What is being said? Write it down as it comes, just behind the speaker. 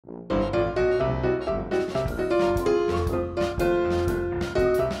Hi,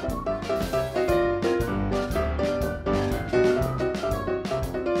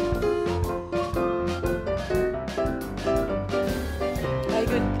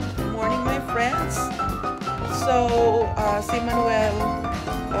 good morning my friends. So, si Manuel,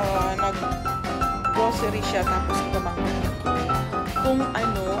 nag-grocery siya tapos pinamangkin ko kung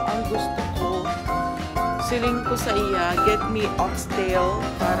ano ang gusto ko. Siling ko sa iya, get me oxtail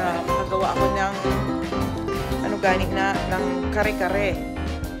para makagawa ako ng ng kare-kare.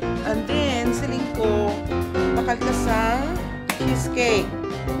 And then, siling ko makalkasang cheesecake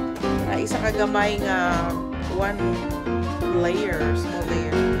na isa kagamay nga one layer, small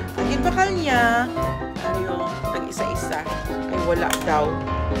layer. Ang ginbakal niya, nag-isa-isa. Ay, wala daw.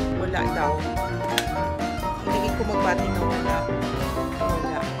 Hindi ko magbati na wala.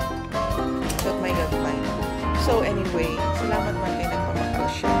 Gagmay. So, anyway, salamat man kayo nagpamakal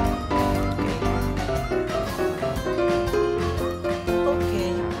siya.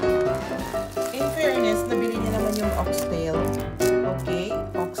 Okay. In fairness, nabili niya naman yung oxtail. Okay,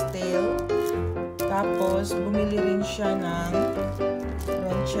 oxtail. Tapos, bumili rin siya ng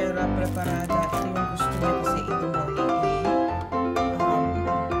ranchera preparada. Ito yung gusto niya kasi in the morning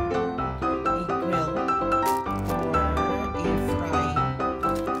i-grill or i-fry.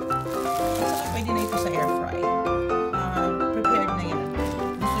 Saka pwede na ito sa air fry. Prepared na yan.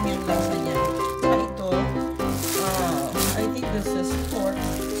 Gusto niya yung lasa niya. Saka ito, I think this is pork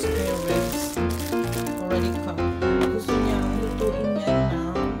spare ribs already cooked. Gusto niya lutuin niya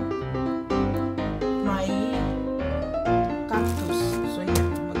na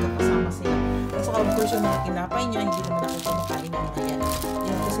of course, yung mga tinapay niya, hindi naman ako kumakain ng mga yan.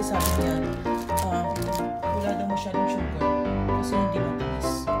 Yan kasi sabi niya, wala daw masyadong sugar kasi hindi matamis.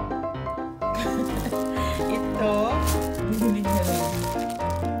 Ito, bumili niya rin.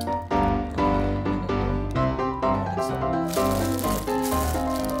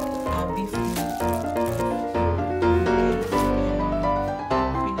 Beef meat.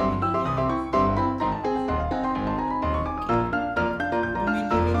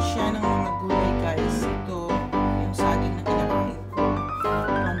 Bumili rin siya ng mga gulay, guys. Ito, yung saging na kinakain ko.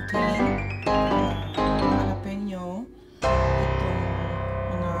 Plantain, jalapeno, itong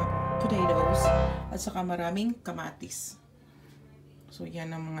mga potatoes, at saka maraming kamatis. So,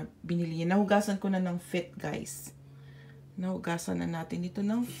 yan ang mga binili niya. Nahugasan ko na ng fit, guys. Nahugasan na natin ito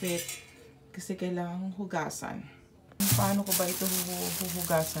ng fit kasi kailangan hugasan. Paano ko ba ito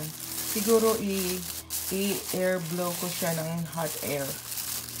huhugasan? Siguro i-air blow ko siya ng hot air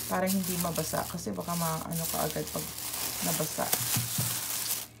para hindi mabasa kasi baka maano ka agad pag nabasa.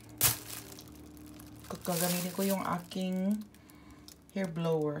 Gagamitin ko yung aking hair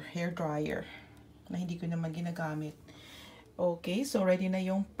dryer na hindi ko naman ginagamit. Okay, so ready na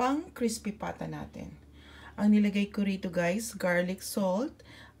yung pang crispy pata natin. Ang nilagay ko rito, guys, garlic salt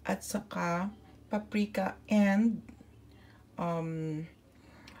at saka paprika and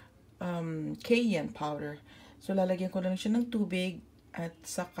cayenne powder. So lalagyan ko lang siya ng tubig at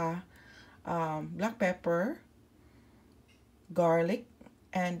saka black pepper, garlic,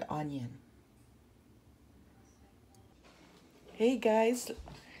 and onion. Hey guys,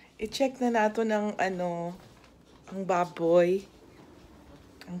 i-check na nato ng ang baboy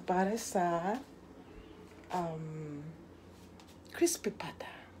ang para sa crispy pata.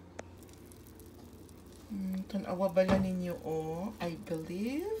 Tanawa bala ninyo, I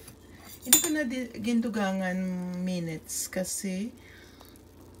believe. Hindi ko na gindugangan minutes kasi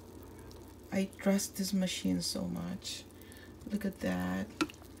I trust this machine so much. Look at that.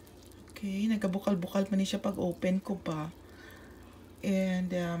 Okay, nagkabukal-bukal pa niya siya pag open ko pa. And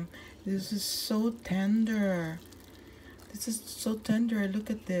this is so tender.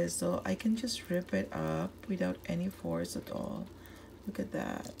 Look at this. So I can just rip it up without any force at all. Look at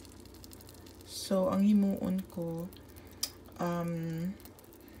that. So ang himuon ko,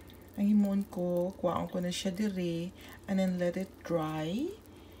 kuhaan ko na siya dire and then let it dry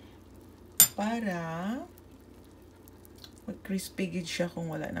para mag-crispy gid siya kung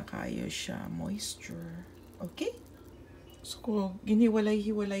wala na kayo siya moisture. Okay? So,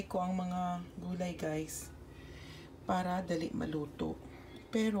 giniwalay-hiwalay ko ang mga gulay, guys, para dali maluto.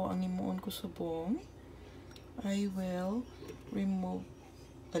 Pero, ang himuon ko subong, I will remove,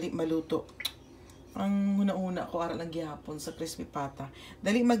 dali maluto. Ang una-una ko, ara lang gihapon sa crispy pata.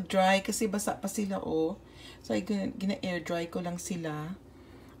 Dali mag-dry kasi basa pa sila, So, gina-air dry ko lang sila.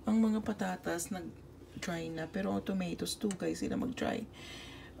 Ang mga patatas, nag-dry na. Pero tomatoes too, guys, sila mag-dry.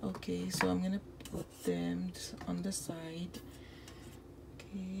 Okay, so I'm gonna put them on the side.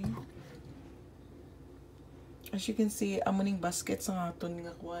 Okay. As you can see, amuning basket sa aton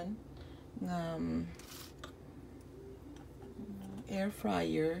nga kwan nga air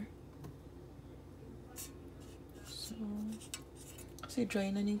fryer. So, kasi dry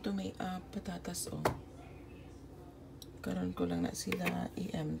na ning tumay patatas karon ko lang na sila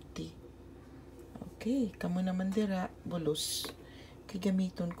i-empty. Okay, kamo naman dira bulos. Kay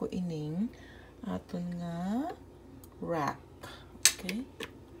gamiton ko ining aton nga rack. Okay.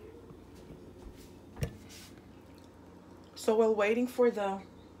 So while waiting for the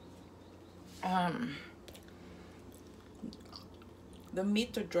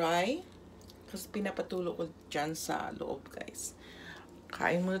meat to dry, kasi pinapatulo ko dyan sa loob, guys.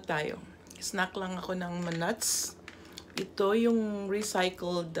 Kain muna tayo. Snack lang ako ng nuts. Ito yung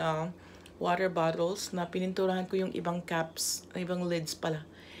recycled water bottles na pininturahan ko yung ibang caps, ibang lids pala.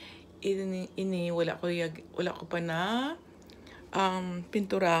 Wala ko pa na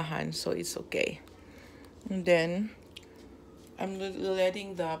pinturahan, so it's okay. And then I'm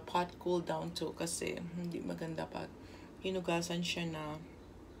letting the pot cool down too kasi hindi maganda pag hinugasan siya na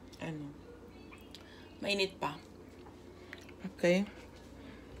mainit pa. Okay.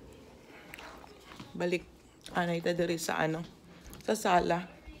 Balik ita diri sa sa sala.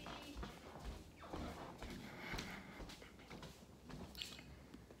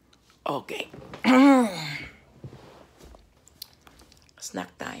 Okay.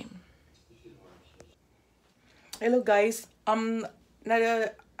 Snack time. Hello guys.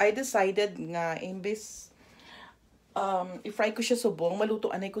 I decided nga imbes i-fry ko siya subong, maluto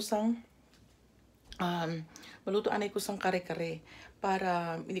anay ko sang kare-kare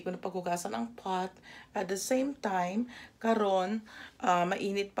para hindi ko na paghugasan ang pot. At the same time, karon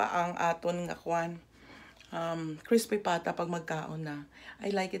mainit pa ang aton nga kwan. Crispy pata pag magkaon na. I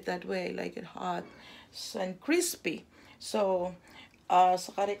like it that way. I like it hot and crispy. So,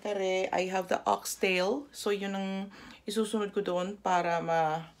 sa kare-kare, I have the oxtail. So, yun ang isusunod ko doon para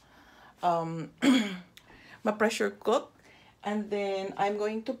ma-pressure cook. And then, I'm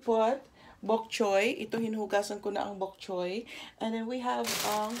going to put bok choy. Ito, hinuhugasan ko na ang bok choy. And then, we have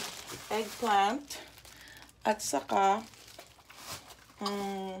eggplant. At saka,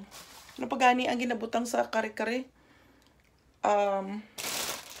 ano pa gani ang ginabutang sa kare-kare?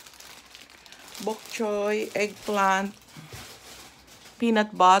 Bok choy, eggplant,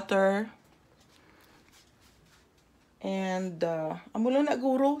 peanut butter, and amo lang na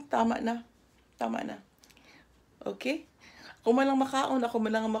guro, tama na. Okay? Kung man lang makaon, ako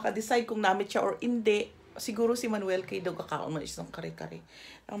man lang maka-decide kung namit siya or hindi. Siguro si Manuel kay daw kakaon man isang kare-kare.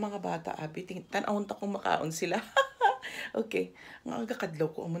 Ang mga bata, tan-awon ta kung makaon sila. Okay. Ang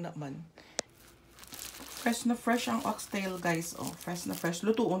agakadlaw ko amo naman. Fresh na fresh ang oxtail, guys. Fresh na fresh.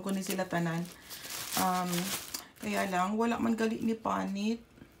 Lutuon ko ni sila tanan. Kaya lang, wala man gali ni panit.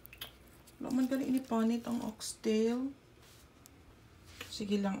 Ang oxtail.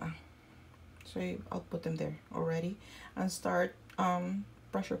 Sige lang So, I'll put them there already. And start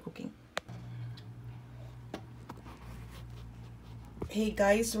pressure cooking. Hey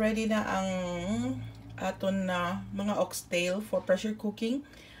guys, ready na ang aton na mga oxtail for pressure cooking.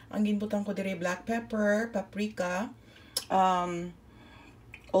 Ang ginbutang ko dire black pepper, paprika,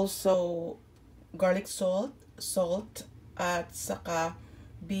 also garlic salt, at saka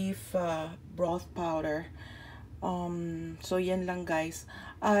beef broth powder. So yan lang guys.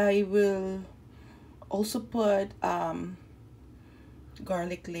 I will also put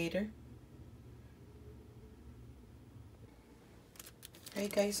garlic later. Okay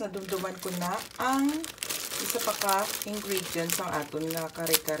guys, nadumduman ko na ang isa pa ka ingredients ang aton nga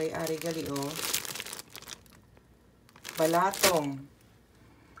kare-kare ari gali balatong.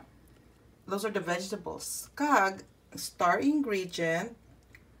 Those are the vegetables. Kag star ingredient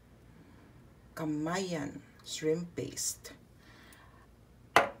kamayan shrimp paste.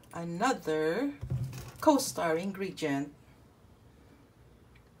 Another co-star ingredient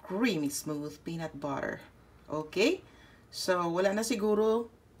creamy smooth peanut butter. Okay? So, wala na siguro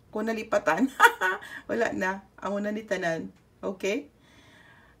kung nalipatan. Wala na. Amo na ni tanan. Okay?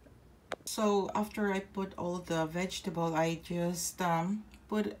 So, after I put all the vegetable, I just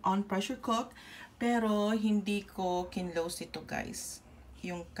put on pressure cook. Pero, hindi ko kinlose ito, guys.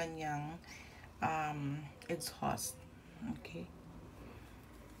 Yung kanyang exhaust. Okay?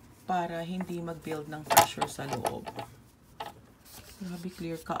 Para hindi mag-build ng pressure sa loob. Grabe,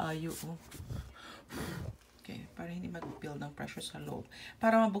 clear kaayo, Okay, para hindi mag-build ng pressure sa loob.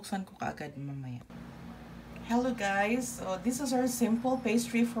 Para mabuksan ko kaagad mamaya. Hello guys, so this is our simple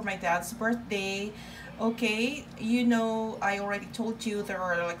pastry for my dad's birthday. Okay, you know, I already told you there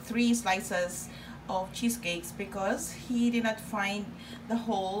are like 3 slices of cheesecakes because he did not find the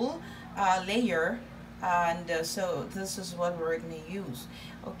whole layer And so, this is what we're gonna use.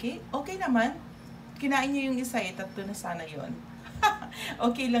 Okay? Okay naman. Kinain niyo yung isa eh. Tatlo na sana yun.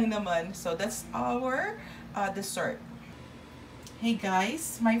 Okay lang naman. So, that's our dessert. Hey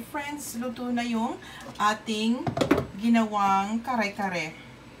guys, my friends, luto na yung ating ginawang kare-kare.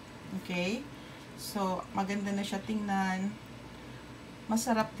 Okay? So, maganda na siya tingnan.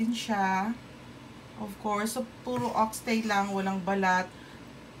 Masarap din siya. Of course, so puro oxtail lang, walang balat.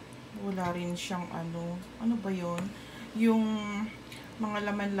 Wala rin siyang ano ba yun? Yung mga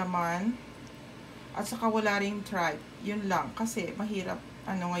laman-laman. At saka wala rin tripe. Yun lang. Kasi mahirap,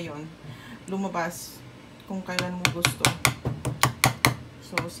 ngayon, lumabas kung kailan mo gusto.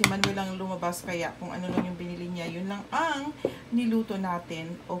 So, si Manuel lang lumabas kaya kung ano lang yung binili niya. Yun lang ang niluto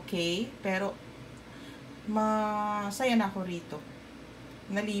natin. Okay? Pero, masaya na ako rito.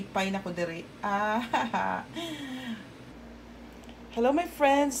 Nalipay na ako dire. Hello my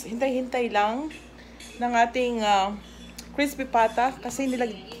friends, hintay-hintay lang ng ating crispy pata kasi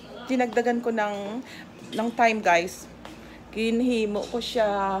dinagdagan ko ng time guys. Ginhimo ko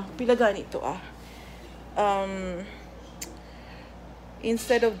siya, pilagan ito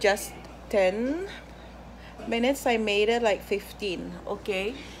instead of just 10 minutes, I made it like 15,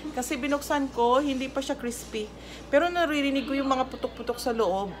 okay? Kasi binuksan ko, hindi pa siya crispy. Pero naririnig ko yung mga putok-putok sa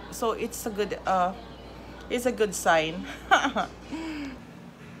loob. So it's a good sign.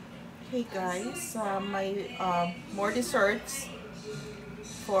 Hey guys, my more desserts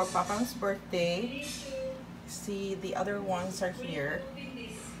for Papang's birthday. See, the other ones are here.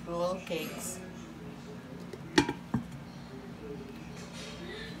 Little cakes.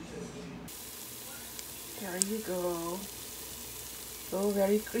 There you go. So,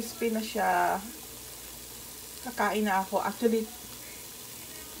 very crispy na siya. Kakain na ako. Actually,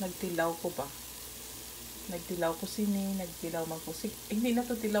 nagtilaw ko ba? Nagtilaw ko sini, nagtilaw man ko. Hindi na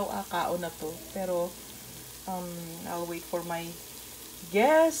to tilaw, kaon na to. Pero, I'll wait for my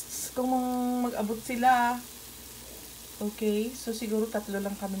guests kung mag-abot sila. Okay, so siguro 3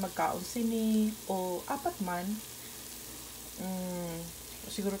 lang kami magkaon sini. O 4 man.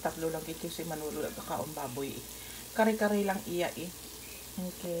 Siguro 3 lang ito si Manolo nagkakaon baboy. Kare-kare lang iya eh.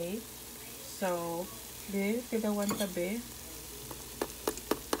 Okay. So, tilawan tabi.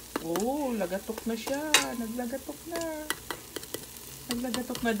 Oh, lagatok na siya. Naglagatok na.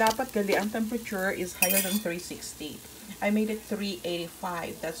 Naglagatok na. Dapat gali ang temperature is higher than 360. I made it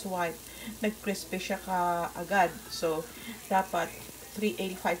 385. That's why nag-crispy siya agad. So, dapat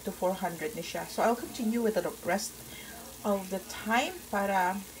 385 to 400 na siya. So, I'll continue with the rest of the time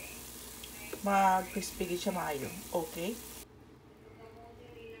para mag-crispy siya maayo. Okay?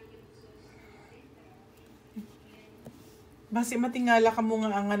 Basi matingala ka mo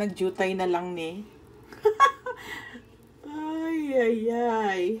nga nagjutay na lang ni.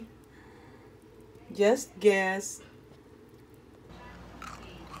 Ay. Just guess.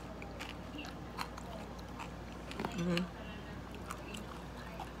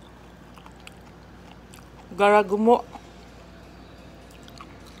 Garagumo.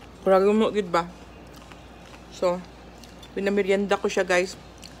 Garagumo gid ba? So, pinameryenda ko siya guys.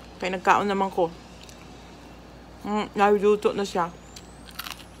 Kaya nagkaon naman ko. Naluto na siya.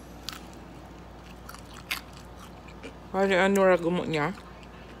 Kasi ragumo niya.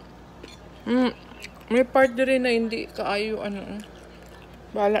 May part rin na hindi kaayo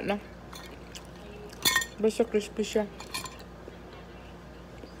bahala na. Basta crispy siya.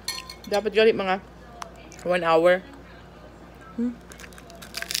 Dapat gali mga 1 hour.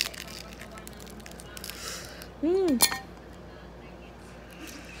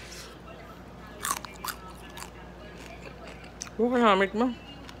 Kanamit mo.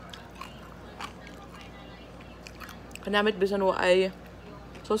 Kanamit bisan wa ay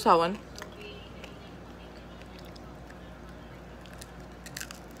sausawan.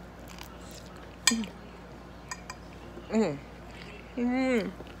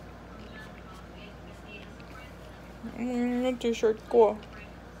 Yung t-shirt ko.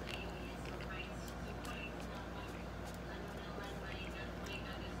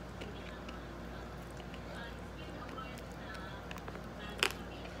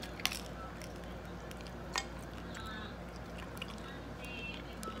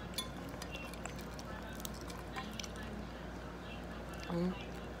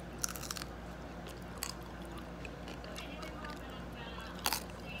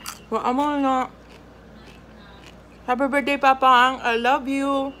 Amo na. Happy birthday, Papang. I love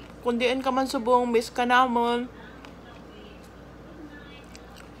you. Kung diin ka man subong, miss ka namon.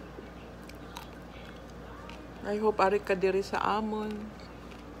 I hope ari ka diri sa amon.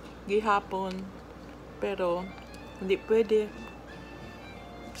 Gihapon. Pero, hindi pwede.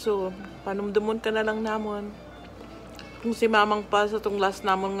 So, panumdumon ka na lang namon. Kung si mamang pa sa tong last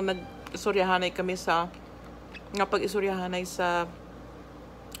namon nga nag-isuryahanay kami sa nga pag-isuryahanay sa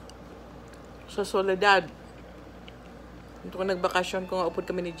Soledad. Ito ko nagbakasyon ko nga upod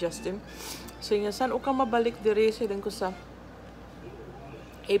kami ni Justin. So nga saan ka mabalik diri sa ko sa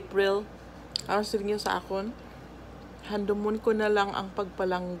April. Aron sila niyo sa akon. Handumon ko na lang ang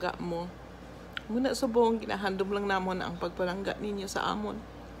pagpalangga mo. Muna subong ginahandom lang namon ang pagpalangga ninyo sa amon.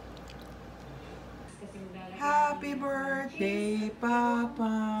 Happy birthday,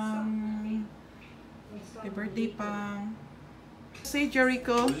 Papang! Happy birthday, Pang! Say,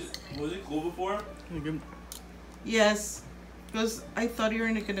 Jericho. Was it cool before? Yes, because I thought you were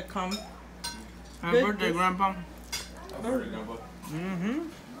not gonna come. Happy birthday, Grandpa. Happy birthday, Grandpa.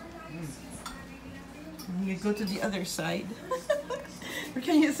 You go to the other side. What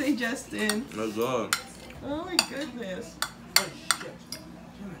can you say, Justin? That's all. Oh my goodness.